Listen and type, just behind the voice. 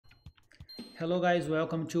Hello guys,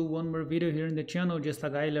 welcome to one more video here in the channel, just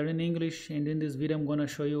a guy learning English. And in this video I'm gonna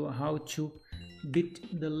show you how to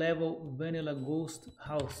beat the level Vanilla Ghost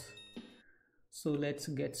House. So let's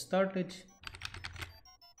get started.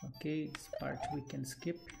 Okay, this part we can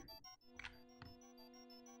skip.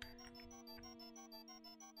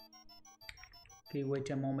 Okay, wait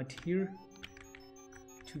a moment here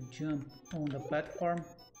to jump on the platform.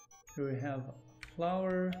 Here we have a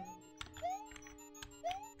flower.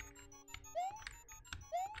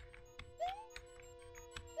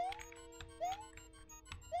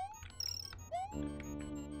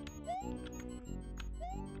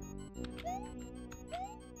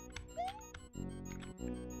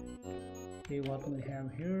 Okay, what we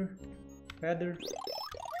have here? Feather.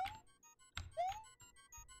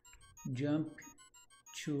 Jump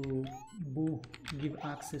to Boo give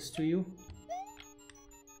access to you.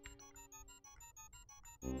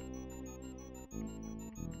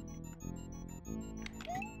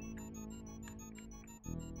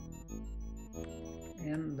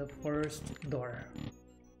 And the first door.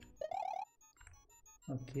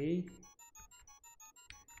 Okay.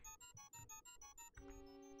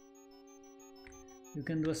 You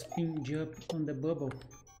can do a spin jump on the bubble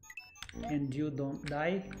and you don't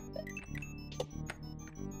die.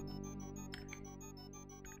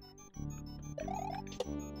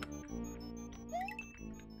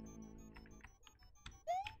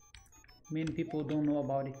 Many people don't know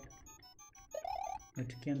about it, but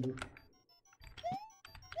you can do.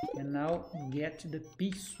 And now get the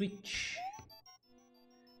P switch.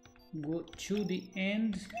 Go to the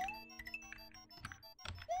end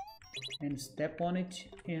and step on it,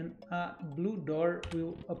 and a blue door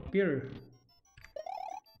will appear.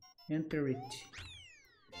 Enter it,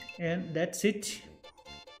 and that's it.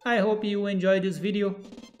 I hope you enjoyed this video.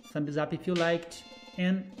 Thumbs up if you liked,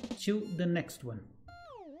 and till the next one.